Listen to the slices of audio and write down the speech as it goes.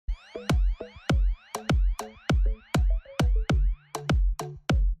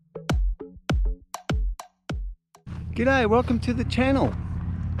G'day, welcome to the channel.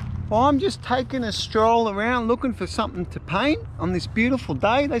 Well, I'm just taking a stroll around looking for something to paint on this beautiful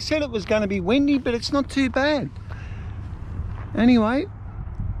day. They said it was going to be windy, but it's not too bad. Anyway,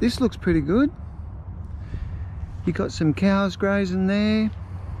 this looks pretty good. You got some cows grazing there.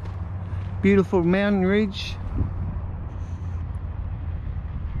 Beautiful mountain ridge.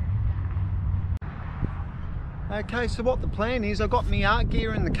 Okay, so what the plan is, I've got my art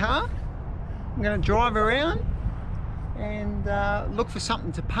gear in the car. I'm going to drive around and look for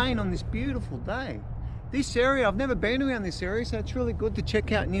something to paint on this beautiful day. This area, I've never been around this area, so it's really good to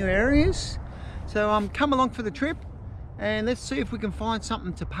check out new areas. So come along for the trip and let's see if we can find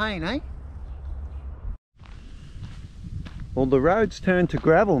something to paint, eh? Well, the road's turned to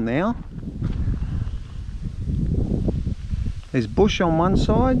gravel now. There's bush on one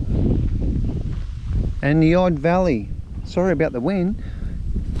side and the odd valley. Sorry about the wind.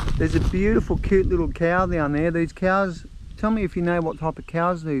 There's a beautiful cute little cow down there. These cows, tell me if you know what type of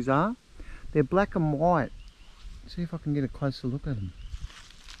cows these are. They're black and white. Let's see if I can get a closer look at them.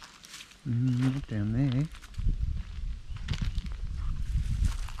 Down there.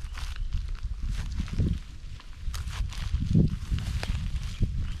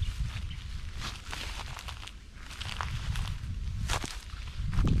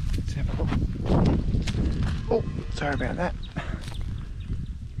 Let's have a look. Oh, sorry about that.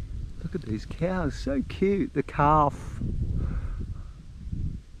 Look at these cows, so cute. The calf,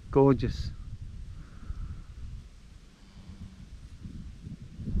 gorgeous.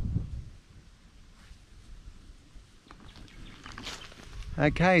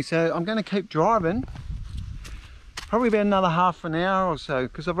 Okay, so I'm going to keep driving, probably about another half an hour or so,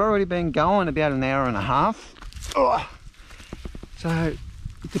 because I've already been going about an hour and a half. Oh, so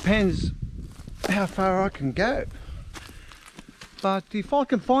it depends how far I can go. But if I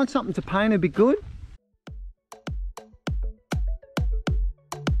can find something to paint, it'd be good.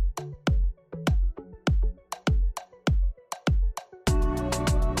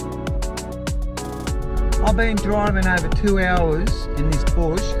 I've been driving over 2 hours in this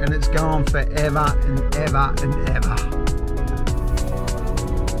bush and it's gone forever and ever and ever.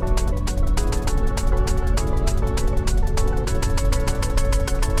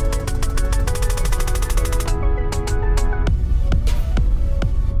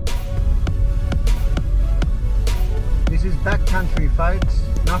 This is backcountry, folks.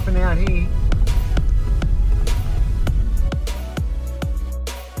 Nothing out here.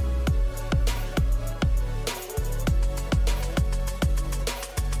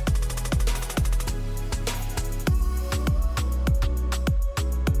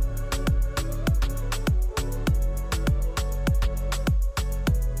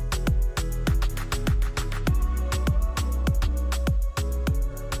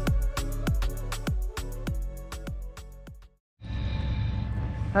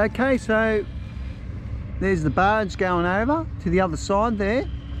 Okay, so there's the barge going over to the other side there.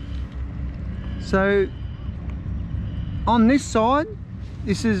 So on this side,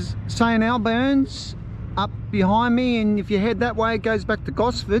 this is St Albans up behind me, and if you head that way it goes back to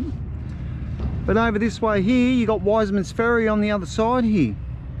Gosford. But over this way here you got Wiseman's Ferry on the other side here.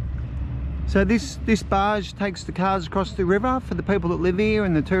 So this barge takes the cars across the river for the people that live here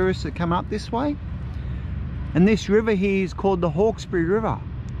and the tourists that come up this way. And this river here is called the Hawkesbury River.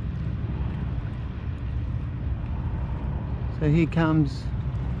 So here comes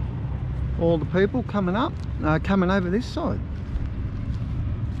all the people coming up, coming over this side.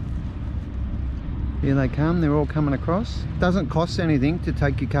 Here they come, they're all coming across. Doesn't cost anything to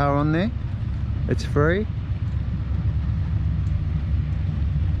take your car on there. It's free.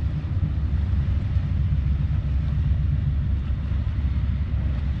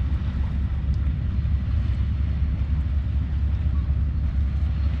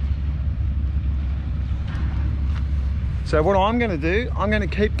 So what I'm going to do, I'm going to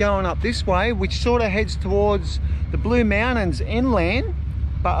keep going up this way, which sort of heads towards the Blue Mountains inland,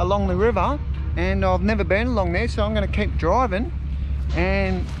 but along the river. And I've never been along there, so I'm going to keep driving.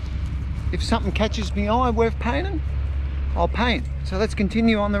 And if something catches my eye worth painting, I'll paint. So let's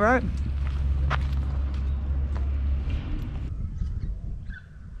continue on the road.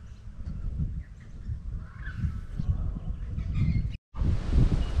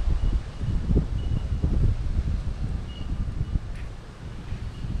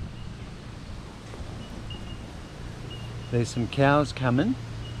 There's some cows coming.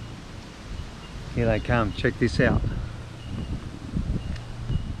 Here they come, check this out.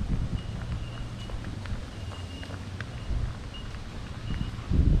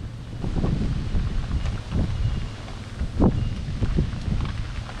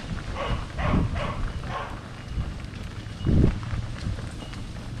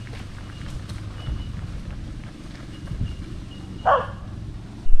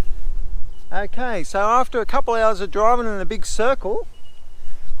 Okay, so after a couple of hours of driving in a big circle,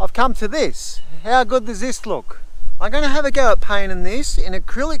 I've come to this. How good does this look? I'm going to have a go at painting this in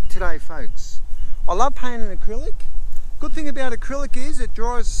acrylic today, folks. I love painting acrylic. Good thing about acrylic is it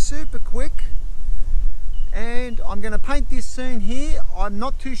dries super quick. And I'm going to paint this scene here. I'm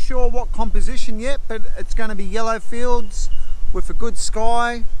not too sure what composition yet, but it's going to be yellow fields with a good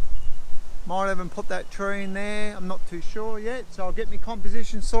sky. Might even put that tree in there. I'm not too sure yet. So I'll get my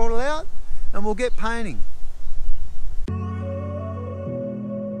composition sorted out and we'll get painting.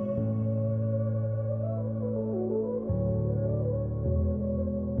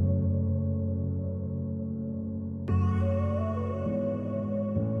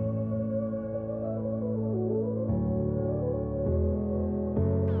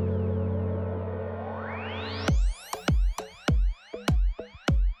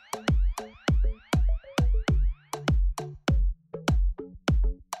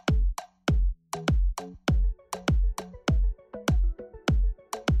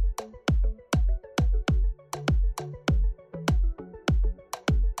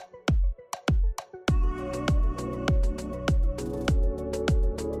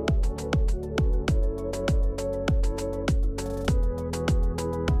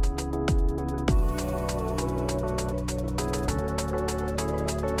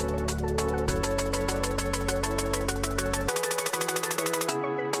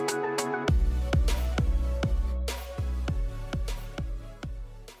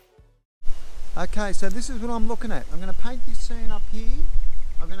 Okay, so this is what I'm looking at. I'm going to paint this scene up here.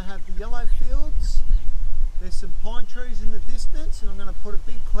 I'm going to have the yellow fields. There's some pine trees in the distance and I'm going to put a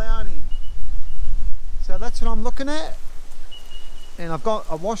big cloud in. So that's what I'm looking at. And I've got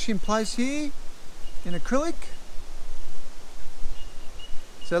a wash in place here in acrylic.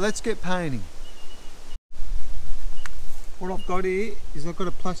 So let's get painting. What I've got here is I've got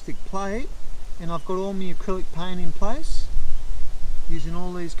a plastic plate and I've got all my acrylic paint in place. Using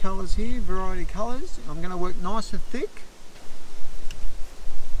all these colours here, variety colours. I'm going to work nice and thick.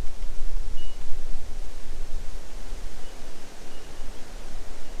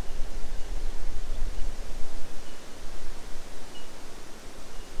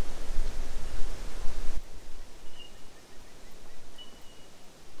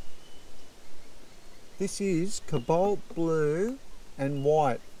 This is cobalt blue and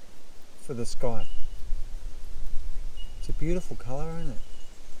white for the sky. It's a beautiful colour, isn't it?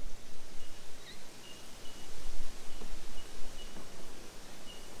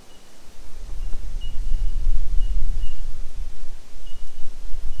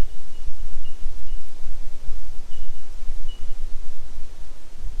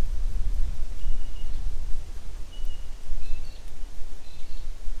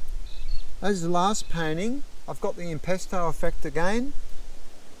 As the last painting, I've got the impasto effect again,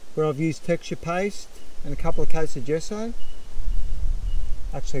 where I've used texture paste and a couple of coats of gesso,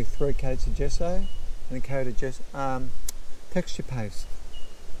 actually 3 coats of gesso and a coat of texture paste.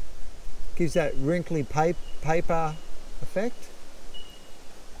 Gives that wrinkly paper effect.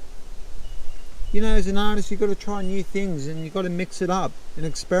 You know, as an artist you've got to try new things and you've got to mix it up and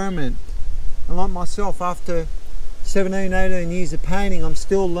experiment. And like myself, after 17, 18 years of painting, I'm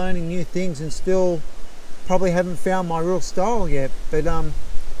still learning new things and still probably haven't found my real style yet, but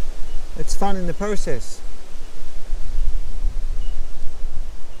it's fun in the process.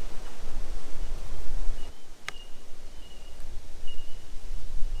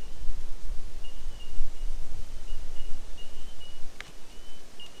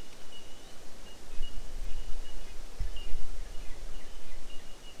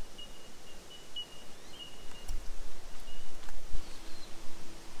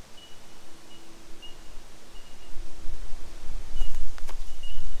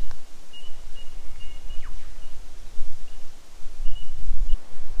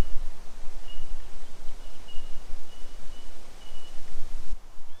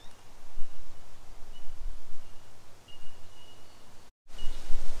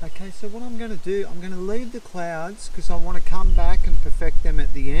 Okay, so what I'm going to do, I'm going to leave the clouds because I want to come back and perfect them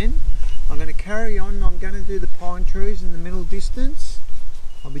at the end. I'm going to carry on and I'm going to do the pine trees in the middle distance.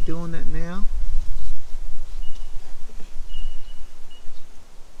 I'll be doing that now.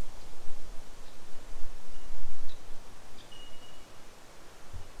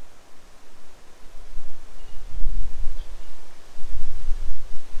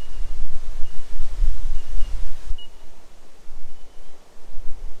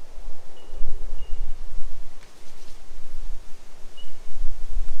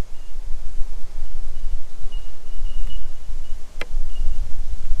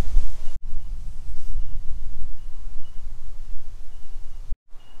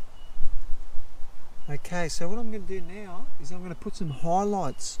 Okay, so what I'm going to do now is I'm going to put some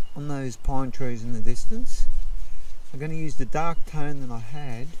highlights on those pine trees in the distance. I'm going to use the dark tone that I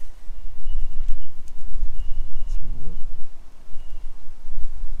had. Let's have a look.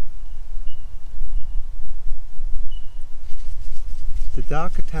 The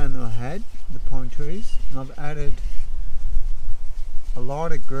darker tone that I had, the pine trees, and I've added a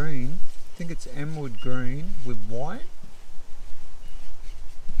lighter green, I think it's emerald green with white.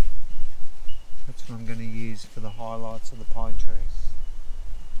 That's what I'm going to use for the highlights of the pine trees.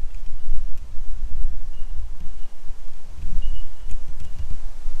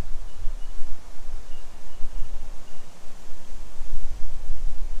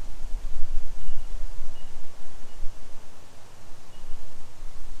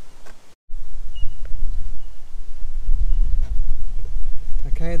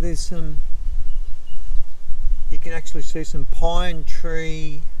 Okay, there's some, you can actually see some pine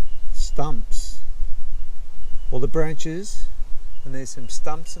tree stumps, or the branches, and there's some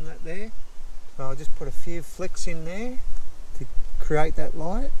stumps in that there. So I'll just put a few flicks in there to create that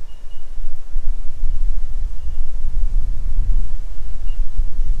light.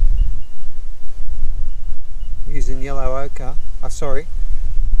 I'm using yellow ochre,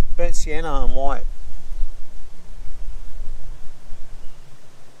 burnt sienna and white.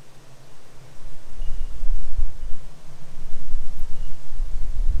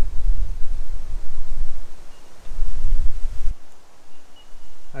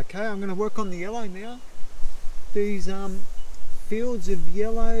 Okay, I'm going to work on the yellow now. These fields of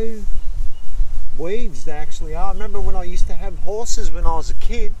yellow weeds they actually are. I remember when I used to have horses when I was a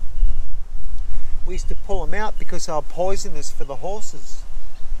kid, we used to pull them out because they were poisonous for the horses.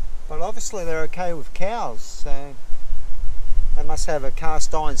 But obviously they're okay with cows, so they must have a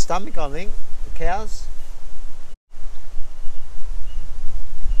cast iron stomach, I think, the cows.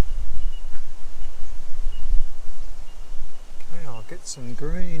 Get some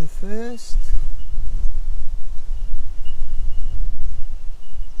green first.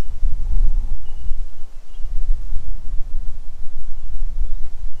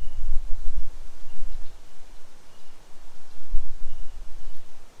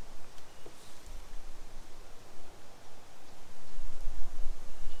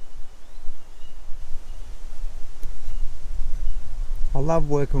 I love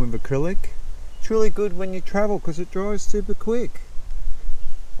working with acrylic. It's really good when you travel because it dries super quick.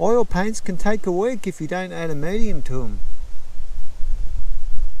 Oil paints can take a week if you don't add a medium to them.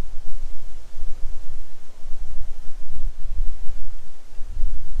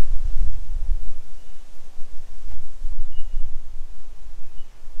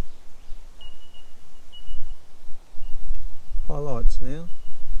 Highlights now.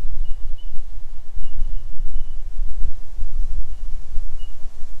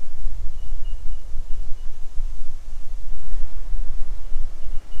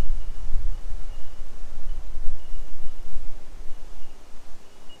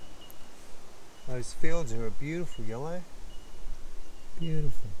 Those fields are a beautiful yellow.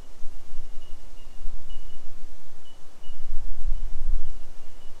 Beautiful.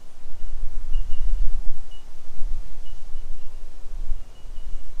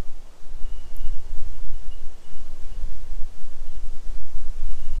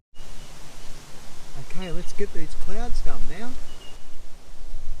 Okay, let's get these clouds going now.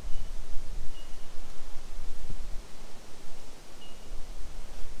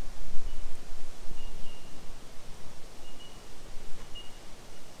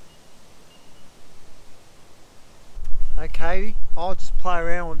 Okay, I'll just play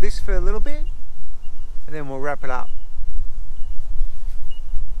around with this for a little bit and then we'll wrap it up.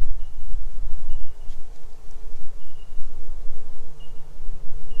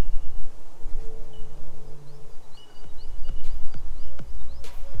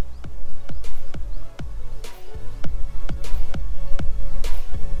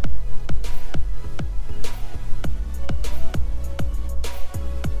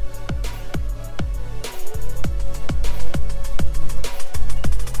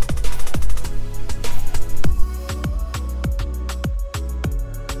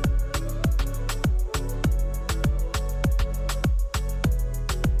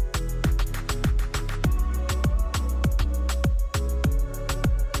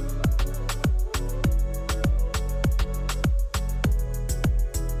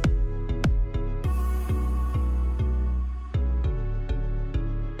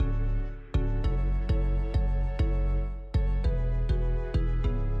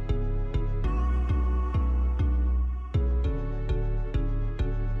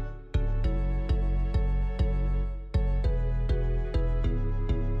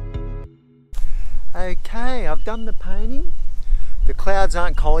 Okay, I've done the painting. The clouds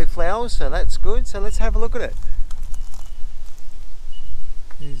aren't cauliflowers, so that's good. So let's have a look at it.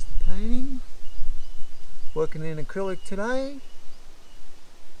 Here's the painting. Working in acrylic today.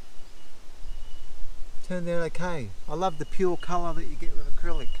 Turned out okay. I love the pure colour that you get with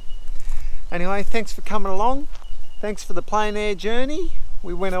acrylic. Anyway, thanks for coming along. Thanks for the plein air journey.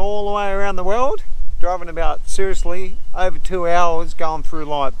 We went all the way around the world, driving about, seriously, over 2 hours, going through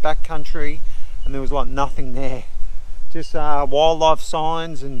like backcountry, and there was like nothing there. Just wildlife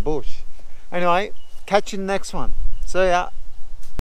signs and bush. Anyway, catch you in the next one. See ya.